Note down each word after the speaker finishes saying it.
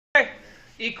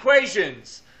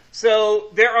Equations.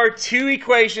 So there are two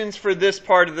equations for this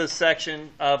part of the section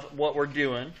of what we're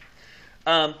doing.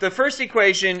 The first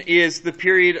equation is the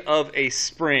period of a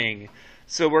spring.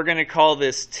 So we're going to call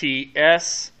this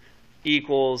Ts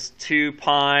equals 2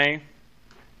 pi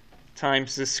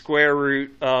times the square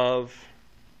root of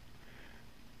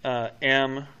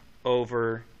m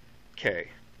over k.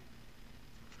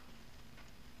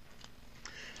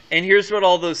 And here's what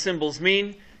all those symbols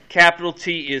mean. Capital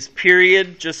T is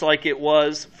period, just like it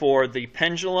was for the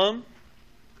pendulum.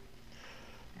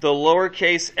 The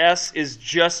lowercase s is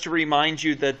just to remind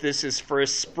you that this is for a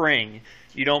spring.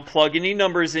 You don't plug any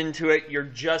numbers into it. You're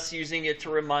just using it to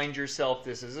remind yourself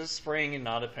this is a spring and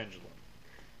not a pendulum.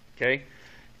 Okay?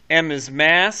 M is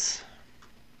mass.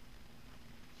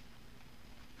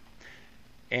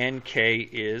 And K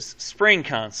is spring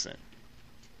constant.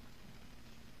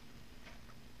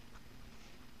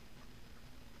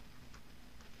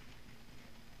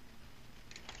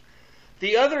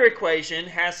 The other equation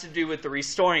has to do with the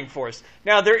restoring force.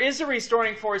 Now, there is a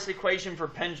restoring force equation for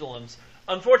pendulums.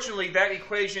 Unfortunately, that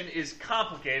equation is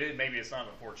complicated. Maybe it's not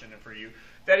unfortunate for you.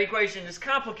 That equation is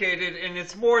complicated, and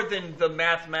it's more than the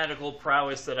mathematical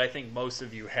prowess that I think most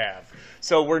of you have.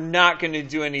 So we're not going to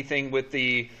do anything with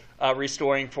the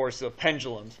restoring force of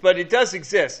pendulums. But it does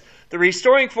exist. The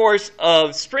restoring force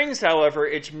of springs, however,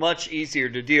 it's much easier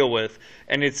to deal with,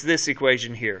 and it's this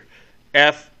equation here.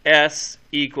 Fs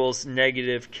equals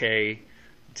negative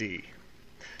kd.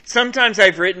 Sometimes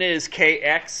I've written it as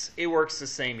kx. It works the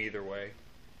same either way.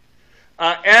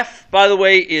 F, by the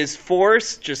way, is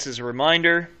force, just as a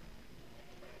reminder.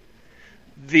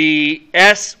 The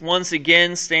S, once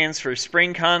again, stands for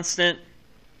spring constant.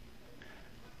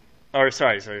 Or,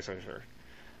 sorry.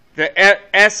 The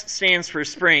S stands for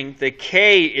spring. The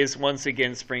K is, once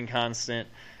again, spring constant.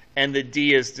 And the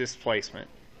D is displacement.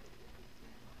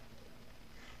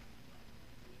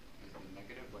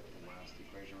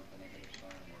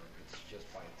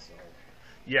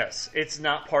 Yes, it's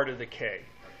not part of the K.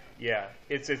 Yeah,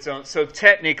 it's its own. So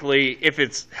technically, if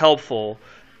it's helpful,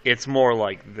 it's more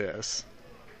like this.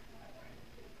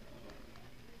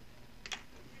 Can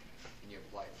you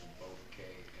apply it for both K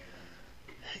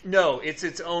and... No, it's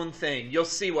its own thing. You'll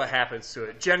see what happens to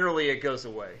it. Generally, it goes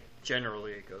away.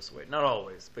 Not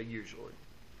always, but usually.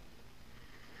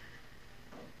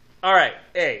 All right,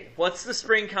 A. What's the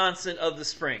spring constant of the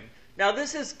spring? Now,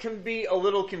 this can be a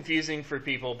little confusing for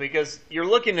people because you're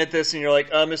looking at this and you're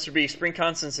like, Mr. B, spring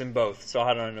constant's in both, so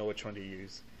how do I know which one to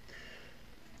use?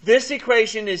 This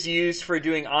equation is used for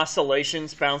doing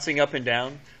oscillations, bouncing up and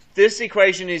down. This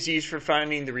equation is used for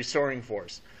finding the restoring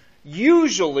force.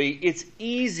 Usually, it's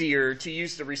easier to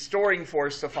use the restoring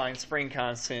force to find spring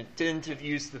constant than to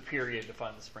use the period to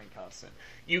find the spring constant.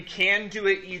 You can do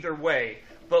it either way,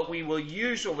 but we will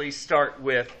usually start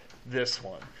with this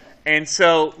one. And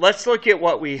so let's look at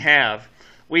what we have.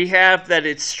 We have that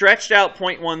it's stretched out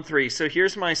 0.13. So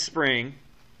here's my spring.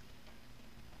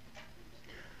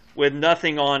 With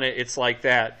nothing on it, it's like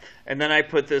that. And then I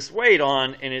put this weight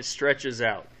on, and it stretches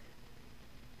out.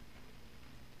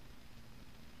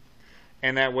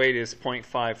 And that weight is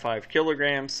 0.55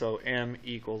 kilograms, so M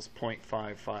equals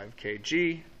 0.55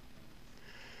 kg.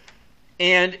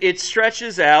 And it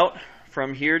stretches out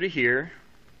from here to here.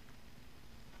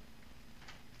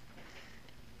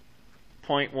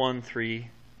 0.13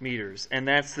 meters, and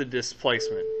that's the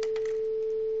displacement.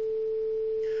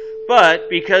 But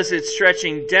because it's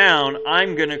stretching down,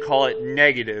 I'm going to call it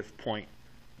negative 0.13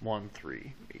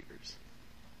 meters.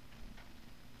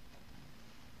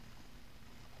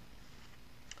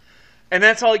 And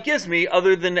that's all it gives me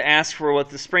other than to ask for what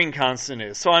the spring constant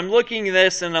is. So I'm looking at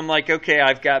this and I'm like, okay,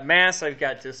 I've got mass, I've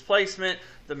got displacement.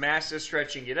 The mass is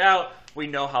stretching it out. We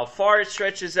know how far it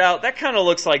stretches out. That kind of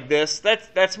looks like this.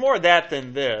 That's more that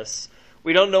than this.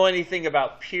 We don't know anything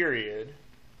about period.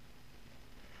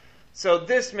 So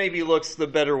this maybe looks the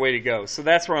better way to go. So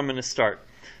that's where I'm going to start.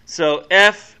 So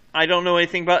F, I don't know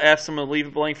anything about F, so I'm going to leave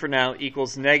it blank for now,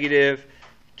 equals negative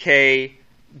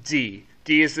KD.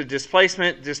 D is the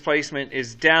displacement. Displacement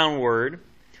is downward,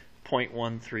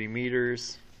 0.13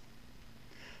 meters.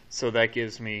 So that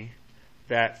gives me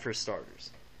that for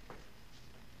starters.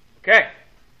 Okay.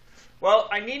 Well,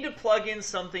 I need to plug in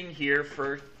something here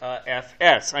for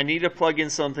Fs. I need to plug in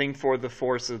something for the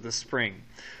force of the spring.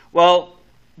 Well,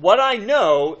 what I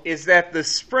know is that the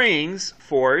spring's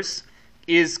force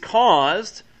is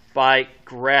caused by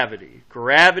gravity.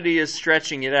 Gravity is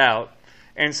stretching it out.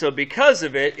 And so because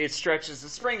of it, it stretches the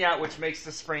spring out, which makes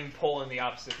the spring pull in the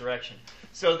opposite direction.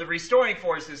 So the restoring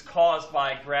force is caused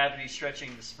by gravity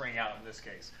stretching the spring out in this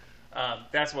case.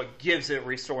 That's what gives it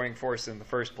restoring force in the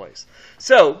first place.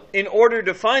 So in order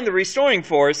to find the restoring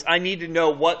force, I need to know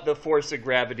what the force of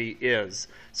gravity is.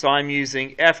 So I'm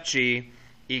using Fg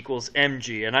equals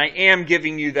mg. And I am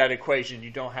giving you that equation.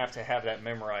 You don't have to have that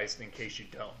memorized in case you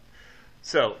don't.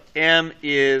 So m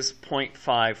is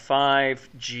 0.55,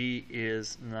 g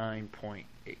is 9.8.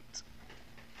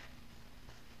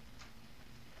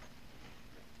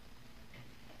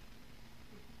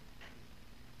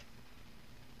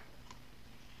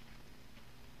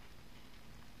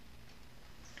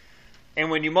 And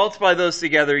when you multiply those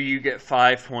together, you get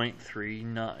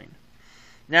 5.39.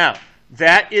 Now,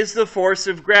 that is the force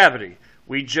of gravity.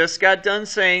 We just got done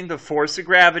saying the force of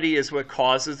gravity is what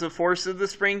causes the force of the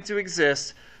spring to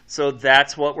exist, so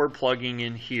that's what we're plugging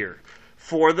in here.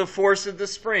 For the force of the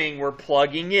spring, we're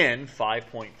plugging in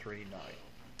 5.39.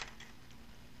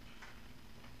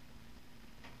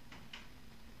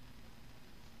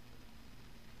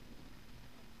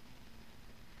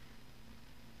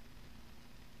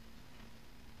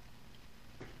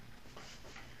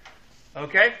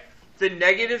 Okay? The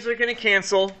negatives are going to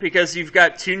cancel because you've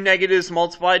got two negatives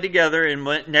multiplied together, and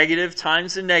negative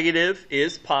times a negative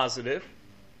is positive.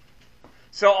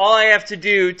 So all I have to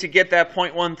do to get that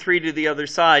 0.13 to the other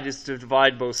side is to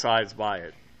divide both sides by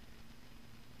it.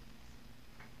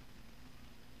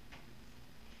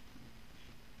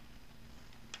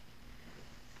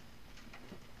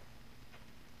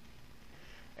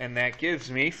 And that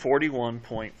gives me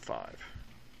 41.5.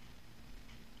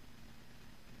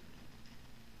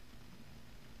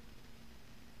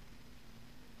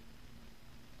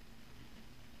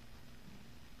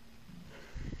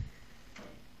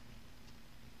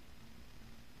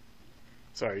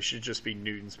 Sorry, it should just be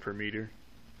newtons per meter.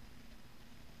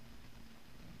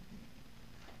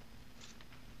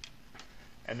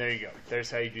 And there you go.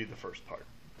 There's how you do the first part.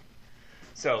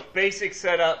 So basic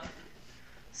setup.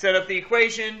 Set up the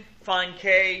equation, find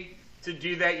K. To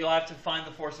do that, you'll have to find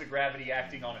the force of gravity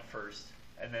acting on it first.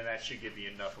 And then that should give you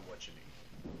enough of what you need.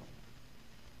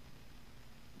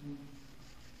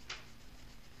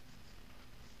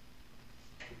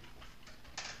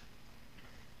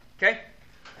 Okay?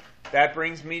 That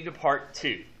brings me to part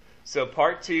 2. So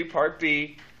part 2, part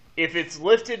B, if it's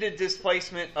lifted a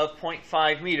displacement of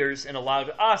 0.5 meters and allowed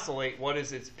to oscillate, what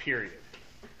is its period?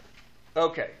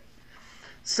 Okay.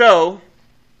 So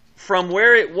from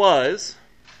where it was,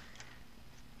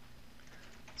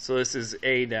 so this is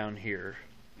A down here.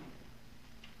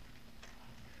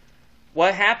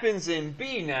 What happens in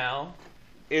B now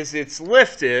is it's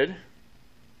lifted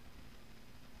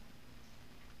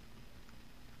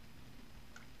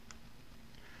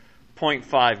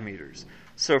 0.5 meters.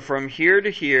 So from here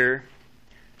to here,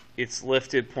 it's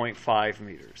lifted 0.5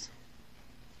 meters.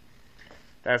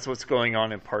 That's what's going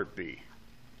on in part B.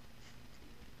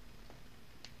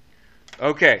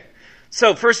 Okay,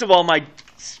 so first of all, my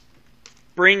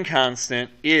spring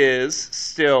constant is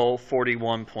still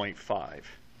 41.5.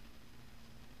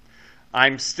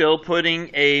 I'm still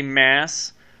putting a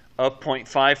mass of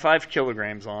 0.55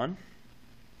 kilograms on.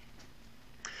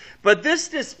 But this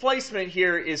displacement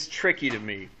here is tricky to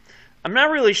me. I'm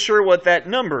not really sure what that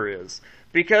number is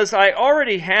because I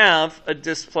already have a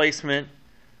displacement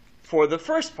for the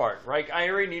first part, right? I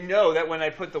already know that when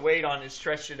I put the weight on, it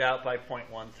stretched it out by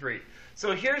 0.13.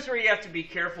 So here's where you have to be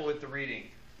careful with the reading.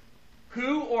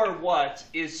 Who or what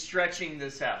is stretching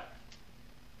this out?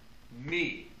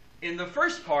 Me. In the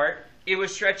first part, it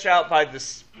was stretched out by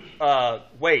this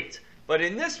weight. But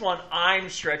in this one, I'm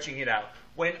stretching it out.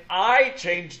 When I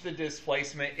change the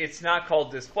displacement, it's not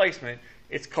called displacement,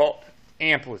 it's called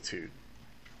amplitude.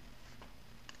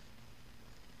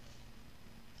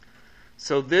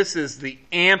 So this is the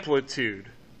amplitude.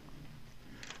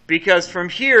 Because from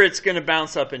here, it's going to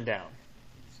bounce up and down.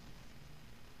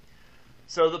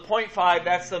 So the 0.5,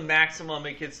 that's the maximum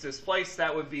it gets displaced.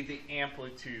 That would be the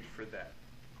amplitude for that.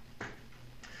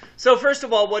 So first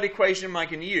of all, what equation am I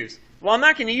going to use? Well, I'm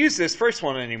not going to use this first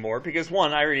one anymore because,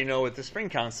 one, I already know what the spring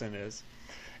constant is.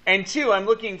 And two, I'm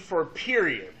looking for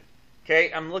period.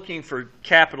 Okay, I'm looking for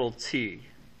capital T.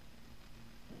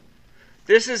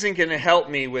 This isn't going to help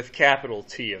me with capital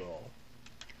T at all.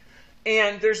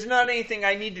 And there's not anything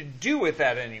I need to do with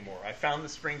that anymore. I found the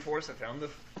spring force. I found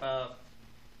the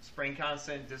spring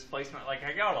constant, displacement. Like,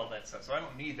 I got all that stuff, so I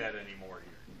don't need that anymore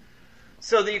here.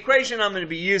 So the equation I'm going to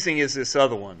be using is this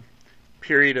other one.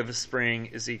 Period of a spring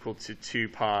is equal to 2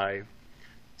 pi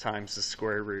times the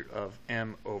square root of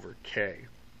m over k.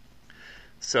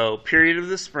 So period of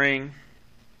the spring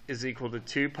is equal to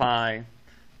 2 pi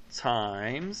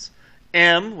times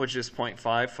m, which is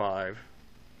 0.55,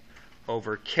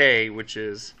 over k, which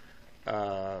is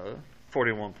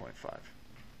 41.5.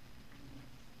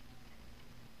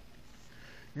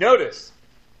 Notice,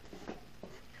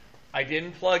 I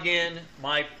didn't plug in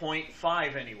my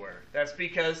 0.5 anywhere. That's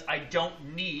because I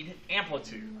don't need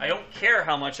amplitude. I don't care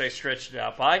how much I stretched it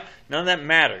out by. None of that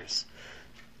matters.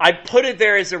 I put it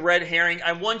there as a red herring.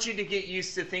 I want you to get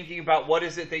used to thinking about what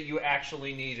is it that you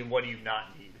actually need and what do you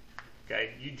not need.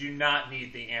 Okay? You do not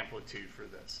need the amplitude for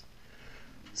this.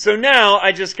 So now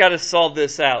I just got to solve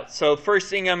this out. So first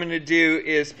thing I'm going to do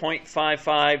is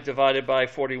 0.55 divided by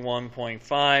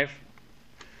 41.5.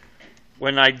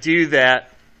 When I do that,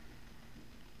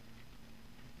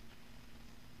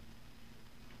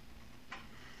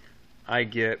 I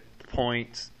get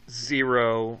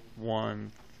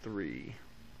 0.0132.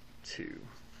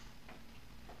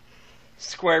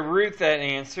 Square root that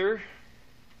answer,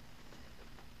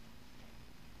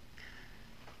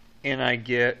 and I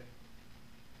get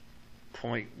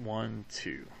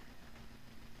 0.12.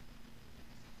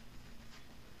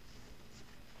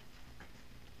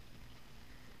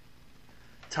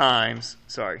 Times,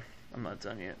 sorry, I'm not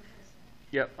done yet.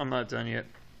 Yep, I'm not done yet.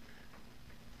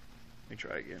 Let me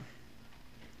try again.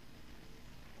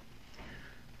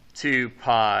 2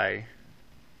 pi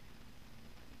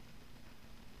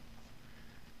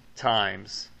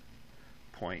times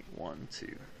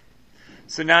 0.12.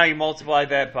 So now you multiply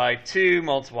that by 2,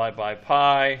 multiply by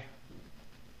pi,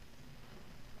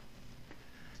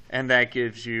 and that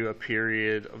gives you a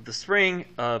period of the spring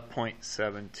of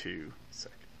 0.72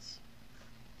 seconds.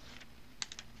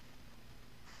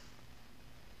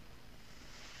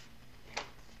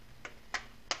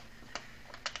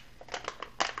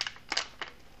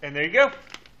 And there you go.